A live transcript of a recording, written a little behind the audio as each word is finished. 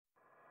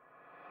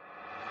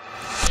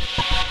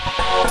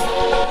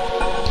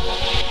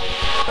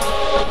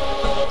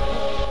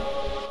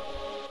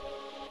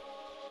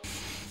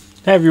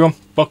Hey everyone,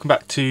 welcome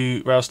back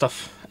to Rail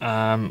Stuff,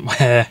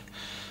 where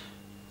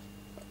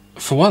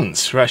for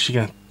once we're actually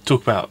going to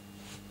talk about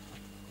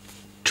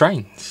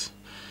trains,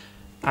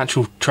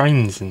 actual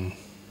trains and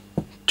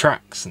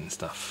tracks and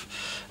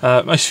stuff.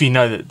 Most of you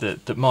know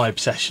that my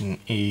obsession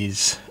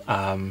is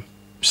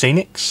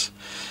scenics,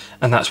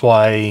 and that's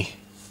why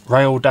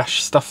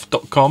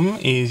rail-stuff.com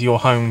is your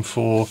home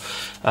for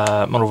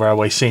model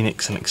railway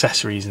scenics and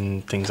accessories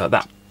and things like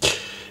that.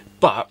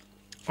 But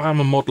I'm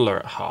a modeller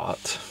at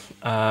heart.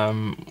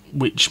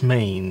 Which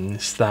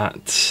means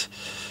that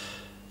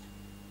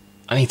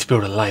I need to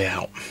build a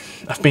layout.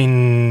 I've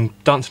been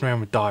dancing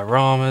around with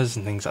dioramas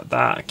and things like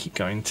that. I keep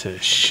going to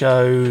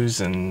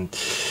shows and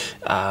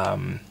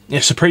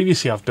so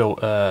previously I've built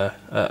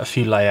a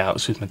few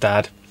layouts with my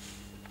dad,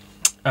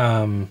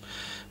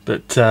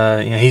 but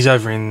he's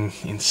over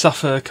in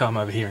Suffolk, I'm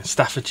over here in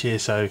Staffordshire,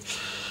 so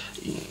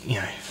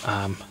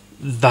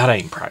that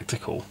ain't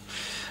practical.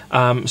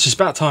 So it's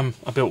about time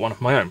I built one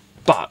of my own.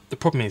 But the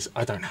problem is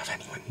I don't have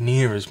anywhere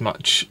near as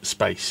much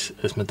space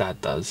as my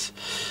dad does.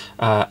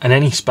 And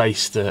any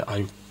space that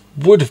I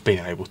would have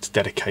been able to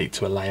dedicate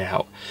to a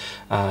layout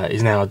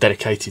is now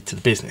dedicated to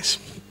the business.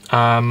 So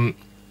I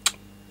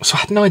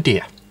had an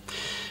idea.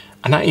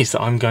 And that is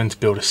that I'm going to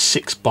build a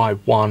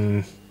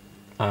 6x1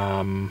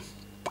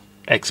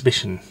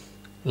 exhibition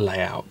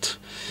layout.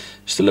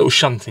 Just a little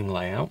shunting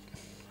layout.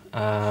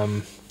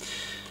 There's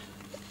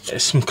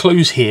some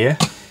clues here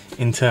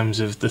in terms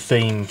of the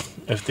theme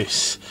of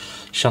this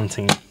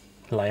shunting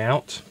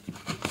layout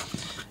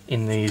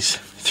in these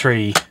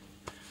 3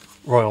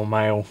 Royal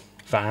Mail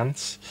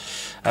vans.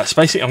 So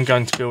basically I'm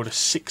going to build a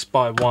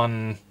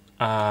 6x1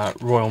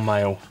 Royal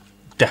Mail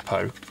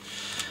depot.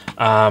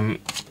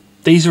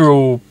 These are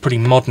all pretty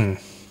modern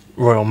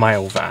Royal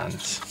Mail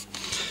vans,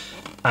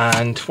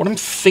 and what I'm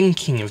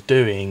thinking of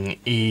doing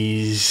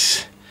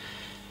is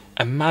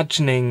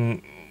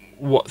imagining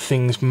what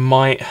things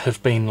might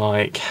have been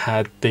like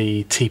had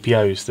the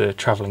TPOs, the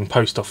travelling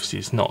post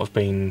offices, not have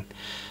been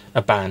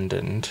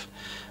abandoned.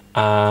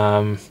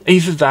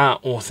 Either that,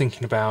 or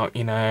thinking about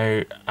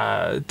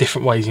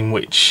different ways in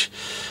which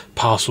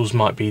parcels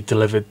might be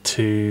delivered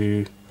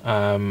to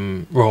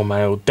Royal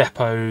Mail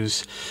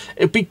depots.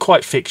 It'd be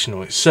quite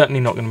fictional. It's certainly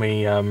not going to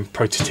be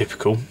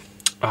prototypical,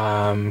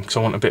 because I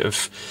want a bit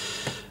of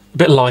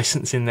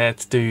license in there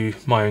to do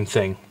my own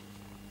thing.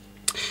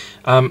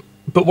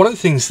 But one of the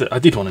things that I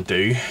did want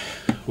to do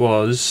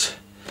was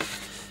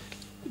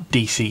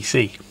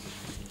DCC.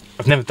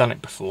 I've never done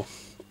it before,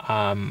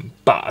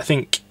 but I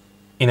think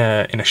in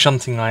a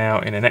shunting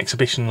layout, in an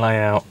exhibition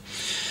layout,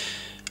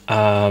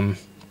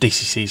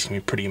 DCC is going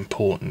to be pretty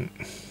important.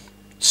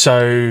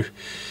 So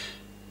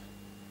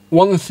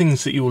one of the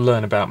things that you will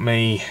learn about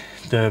me,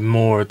 the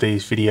more of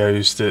these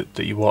videos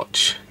that you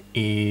watch,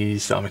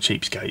 is that I'm a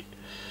cheapskate.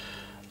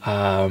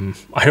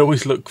 I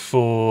always look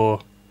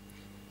for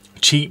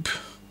cheap,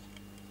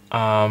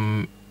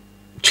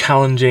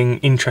 challenging,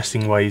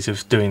 interesting ways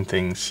of doing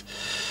things,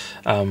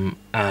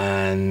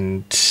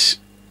 and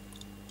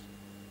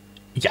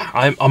yeah,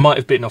 I might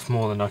have bitten off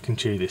more than I can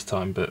chew this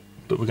time, but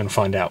we're going to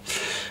find out.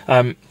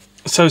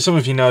 So some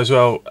of you know as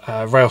well,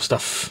 Rail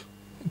Stuff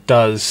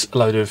does a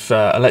load of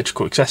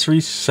electrical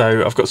accessories,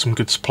 so I've got some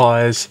good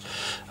suppliers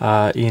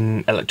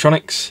in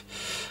electronics.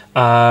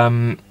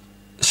 So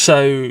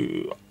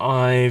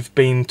I've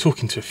been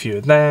talking to a few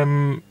of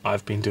them,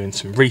 I've been doing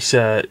some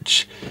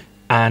research,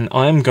 and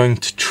I'm going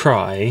to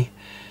try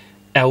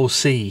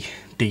LC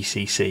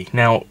DCC.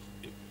 Now,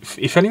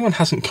 if anyone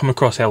hasn't come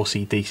across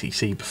LC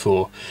DCC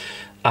before,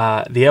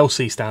 the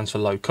LC stands for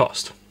low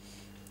cost.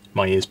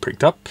 My ears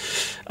pricked up.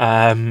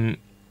 You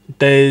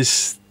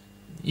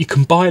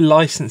can buy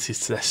licenses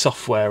to their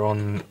software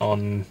on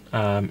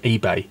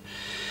eBay,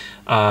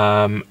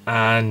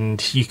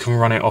 and you can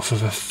run it off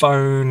of a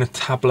phone, a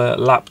tablet,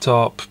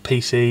 laptop,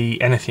 PC,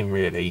 anything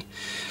really.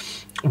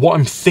 What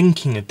I'm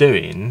thinking of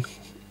doing,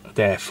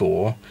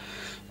 therefore,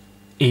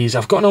 is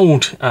I've got an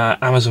old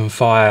Amazon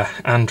Fire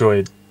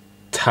Android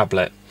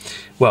tablet.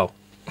 Well,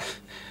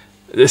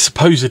 it's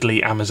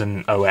supposedly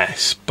Amazon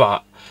OS,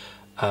 but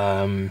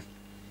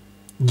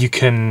you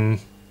can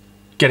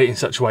get it in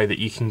such a way that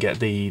you can get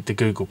the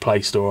Google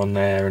Play Store on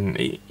there, and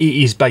it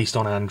is based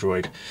on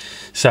Android.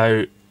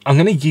 So I'm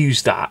going to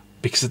use that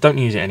because I don't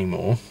use it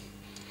anymore,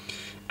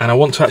 and I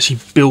want to actually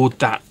build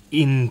that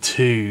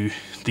into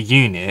the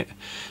unit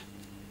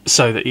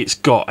so that it's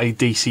got a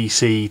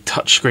DCC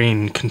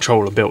touchscreen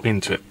controller built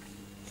into it.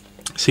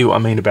 See what I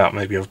mean about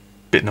maybe I've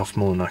bitten off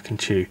more than I can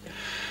chew.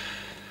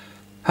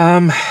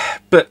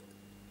 But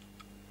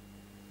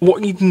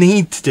what you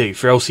need to do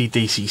for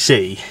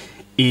LCDCC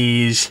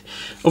is,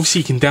 obviously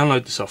you can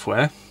download the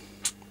software,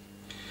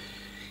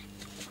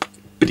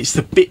 but it's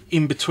the bit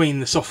in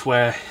between the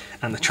software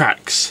and the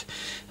tracks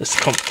that's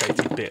the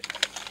complicated bit.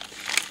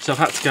 So I've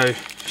had to go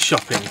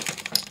shopping,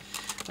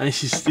 and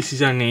this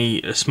is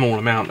only a small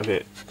amount of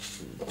it.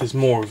 There's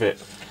more of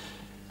it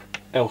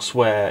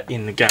elsewhere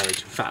in the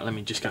garage. In fact, let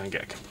me just go and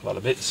get a couple of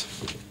other bits.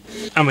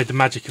 And with the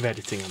magic of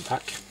editing,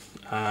 unpack.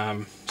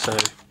 So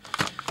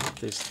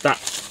there's that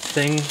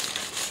thing.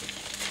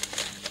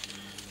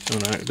 Oh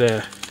no,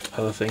 they're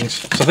other things.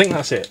 So I think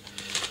that's it.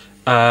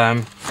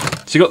 So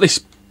you got this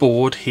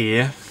board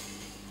here,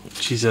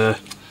 which is a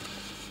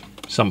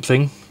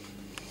something.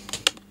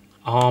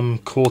 ARM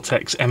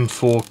Cortex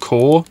M4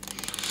 core.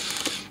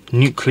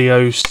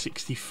 Nucleo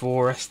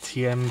 64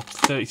 STM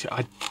 32.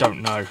 I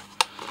don't know.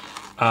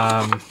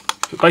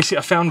 But basically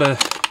I found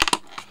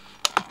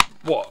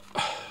what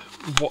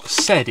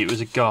said it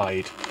was a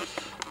guide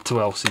to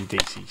LC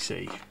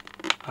DCC.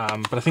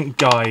 But I think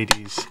guide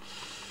is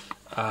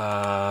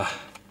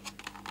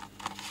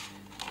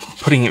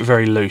putting it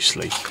very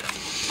loosely.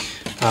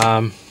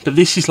 But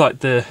this is like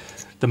the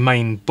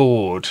main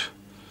board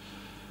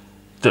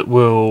that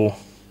will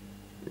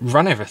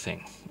run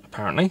everything,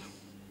 apparently.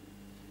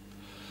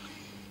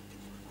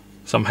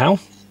 Somehow.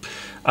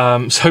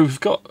 So we've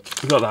got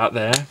that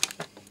there.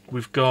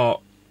 We've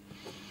got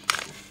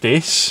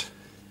this,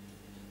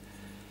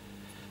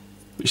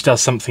 which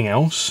does something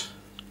else.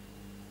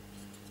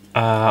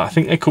 I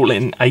think they call it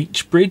an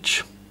H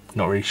bridge.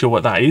 Not really sure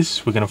what that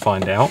is. We're going to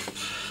find out.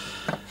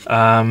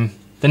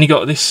 Then you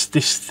got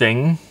this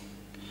thing,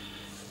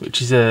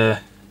 which is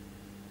it's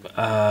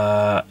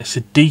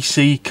a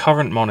DC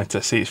current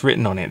monitor. See, it's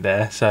written on it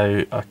there,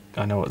 so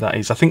I know what that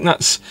is. I think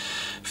that's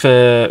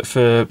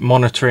for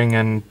monitoring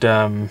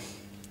and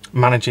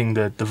managing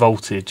the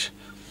voltage,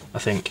 I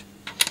think.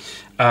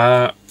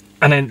 And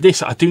then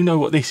this, I do know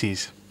what this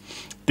is.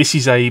 This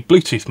is a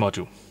Bluetooth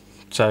module,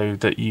 so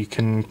that you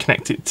can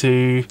connect it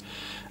to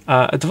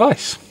a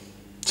device.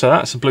 So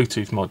that's a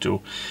Bluetooth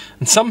module.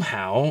 And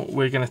somehow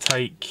we're going to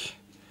take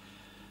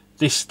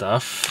this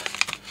stuff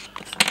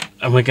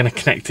and we're going to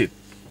connect it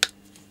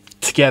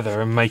together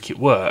and make it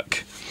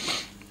work.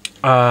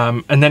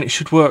 And then it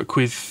should work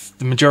with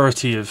the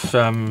majority of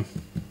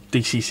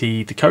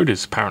DCC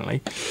decoders,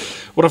 apparently.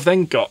 What I've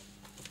then got,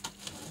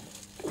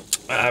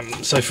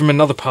 so from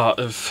another part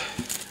of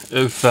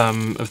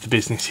the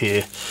business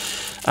here,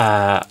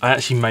 I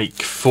actually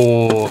make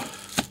for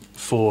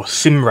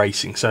sim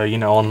racing, so you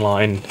know,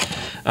 online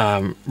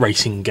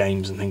racing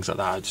games and things like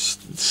that.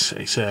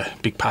 It's a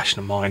big passion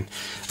of mine.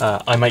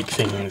 I make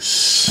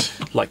things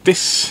like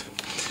this.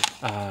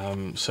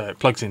 So it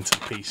plugs into the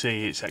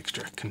PC, it's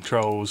extra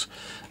controls,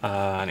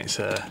 and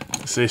so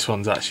this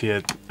one's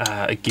actually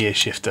a gear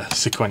shifter,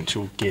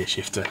 sequential gear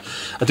shifter.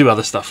 I do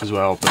other stuff as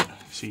well, but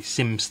see,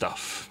 sim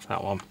stuff,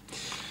 that one.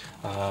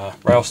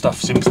 Rail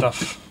stuff, sim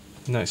stuff.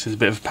 Notice there's a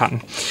bit of a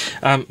pattern.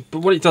 But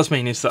what it does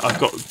mean is that I've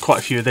got quite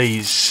a few of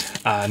these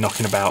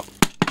knocking about.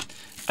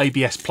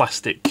 ABS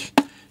plastic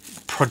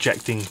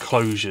project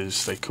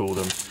enclosures, they call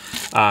them.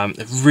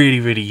 They're really,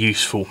 really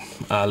useful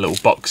little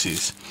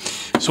boxes.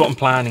 So what I'm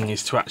planning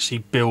is to actually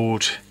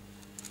build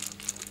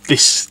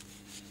this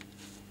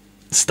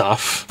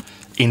stuff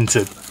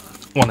into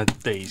one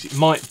of these. It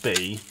might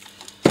be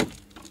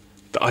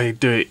that I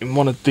do it in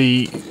one of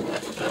the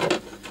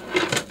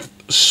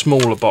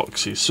smaller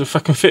boxes. So if I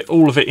can fit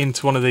all of it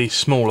into one of these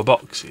smaller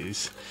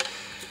boxes,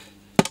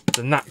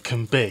 then that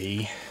can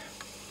be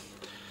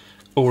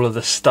all of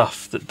the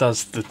stuff that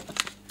does the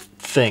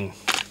thing.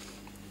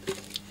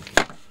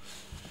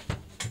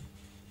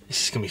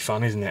 This is going to be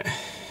fun, isn't it?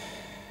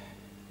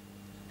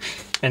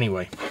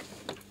 Anyway,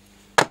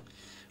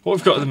 what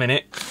we've got at the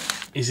minute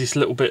is this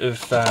little bit of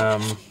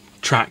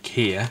track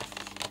here,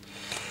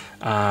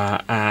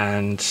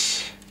 and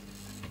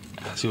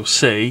as you'll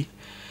see,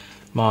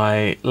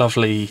 my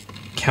lovely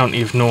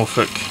County of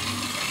Norfolk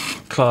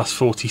Class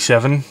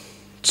 47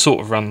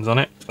 sort of runs on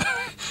it.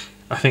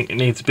 I think it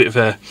needs a bit of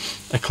a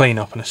clean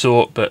up and a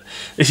sort, but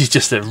this is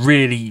just a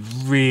really,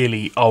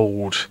 really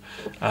old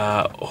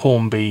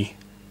Hornby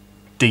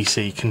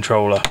DC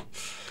controller.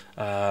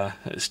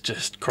 It's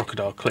just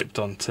crocodile clipped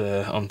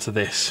onto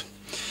this.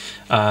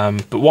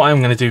 But what I'm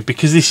going to do,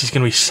 because this is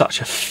going to be such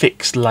a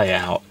fixed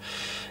layout,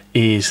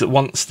 is that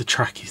once the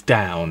track is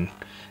down,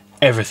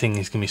 everything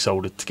is going to be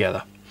soldered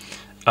together.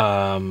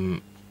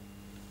 I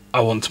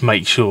want to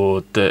make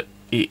sure that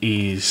it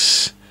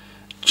is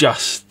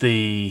just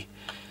the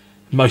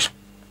most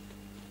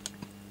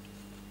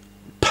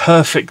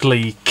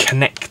perfectly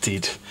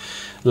connected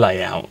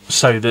layout,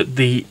 so that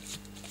the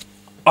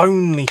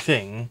only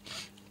thing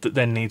that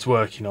then needs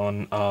working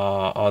on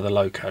are the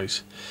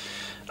locos.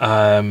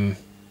 So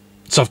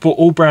I've bought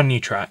all brand new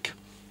track,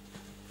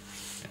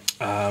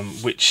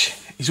 which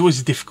is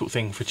always a difficult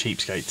thing for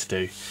cheapskate to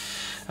do.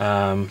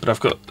 But I've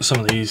got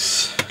some of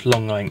these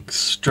long length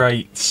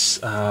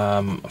straights.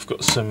 I've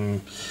got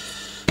some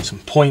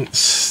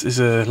points. There's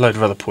a load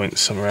of other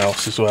points somewhere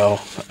else as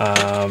well.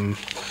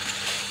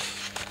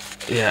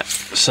 Yeah,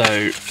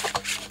 so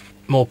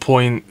more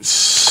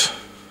points.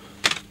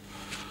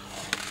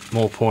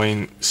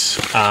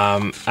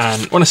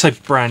 And when I say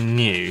brand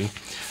new,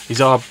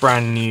 these are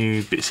brand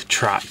new bits of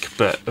track,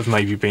 but have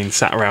maybe been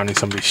sat around in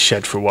somebody's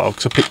shed for a while,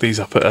 because I picked these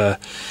up at a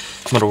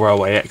model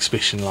railway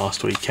exhibition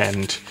last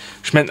weekend,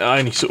 which meant that I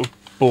only sort of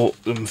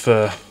bought them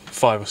for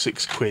 £5 or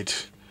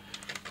 £6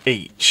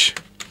 each,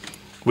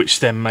 which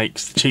then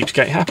makes the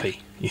cheapskate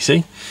happy, you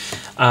see.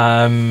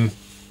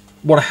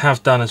 what I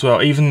have done as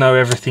well, even though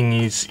everything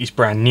is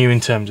brand new in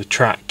terms of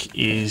track,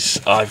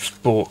 is I've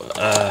bought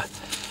a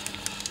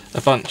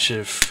bunch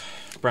of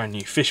brand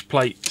new fish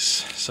plates,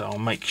 so I'll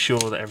make sure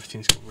that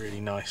everything's got really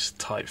nice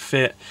tight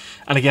fit.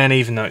 And again,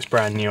 even though it's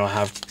brand new, I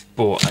have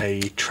bought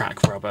a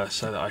track rubber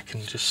so that I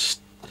can just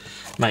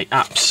make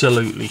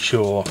absolutely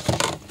sure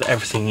that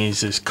everything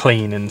is as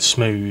clean and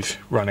smooth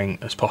running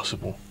as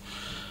possible.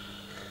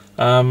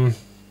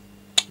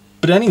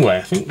 But anyway,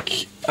 I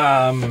think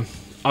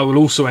I will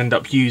also end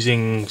up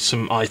using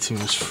some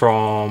items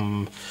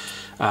from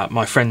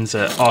my friends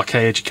at RK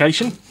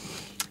Education.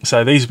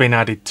 So these have been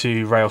added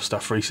to rail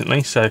stuff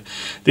recently. So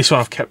this one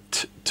I've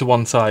kept to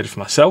one side for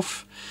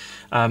myself.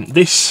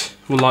 This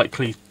will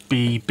likely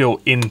be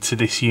built into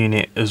this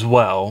unit as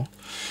well.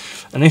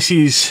 And this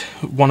is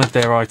one of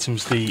their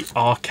items, the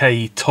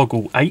RK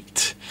Toggle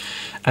 8.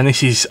 And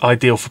this is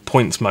ideal for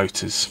points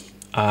motors.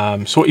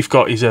 So what you've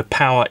got is a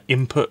power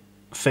input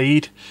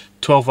feed,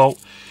 12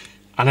 volt,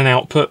 and an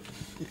output.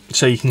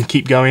 So you can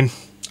keep going,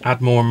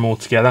 add more and more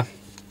together.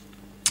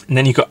 And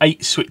then you've got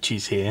 8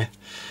 switches here.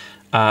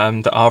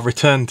 That are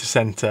return to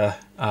center,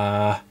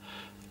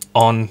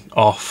 on,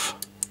 off,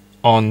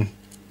 on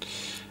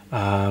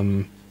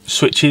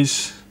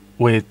switches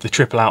with the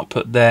triple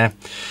output there.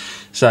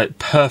 So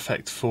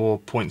perfect for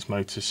points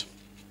motors.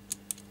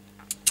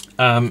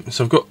 So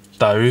I've got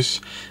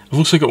those. I've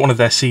also got one of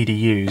their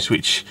CDUs,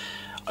 which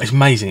is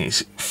amazing.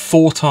 It's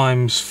 4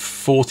 times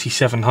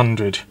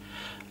 4700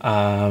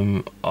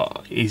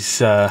 is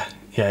the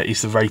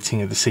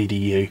rating of the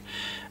CDU,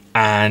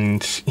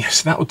 and yeah,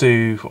 so that will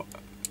do what,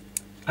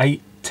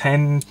 8,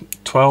 10,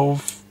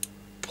 12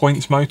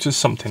 points motors,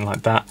 something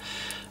like that.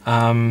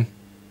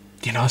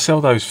 You know, I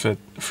sell those for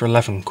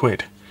 11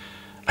 quid.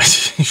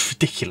 It's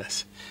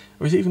ridiculous.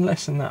 Or is it even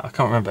less than that? I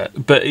can't remember.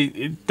 But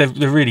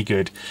they're really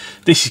good.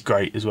 This is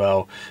great as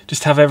well.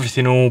 Just have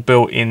everything all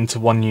built into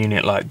one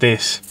unit like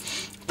this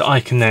that I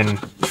can then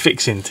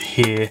fix into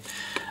here.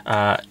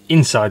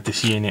 Inside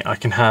this unit I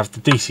can have the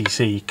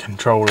DCC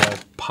controller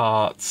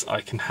parts,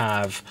 I can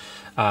have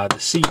the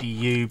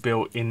CDU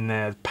built in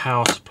there, the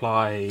power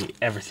supply,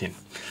 everything.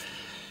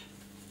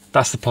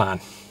 That's the plan.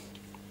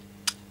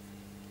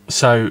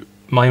 So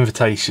my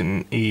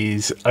invitation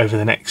is, over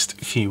the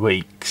next few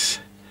weeks,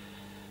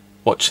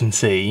 watch and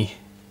see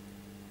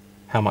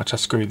how much I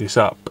screw this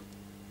up.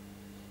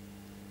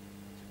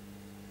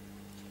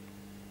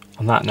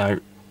 On that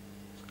note,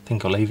 I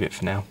think I'll leave it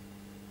for now.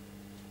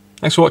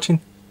 Thanks for watching.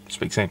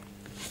 Speak soon.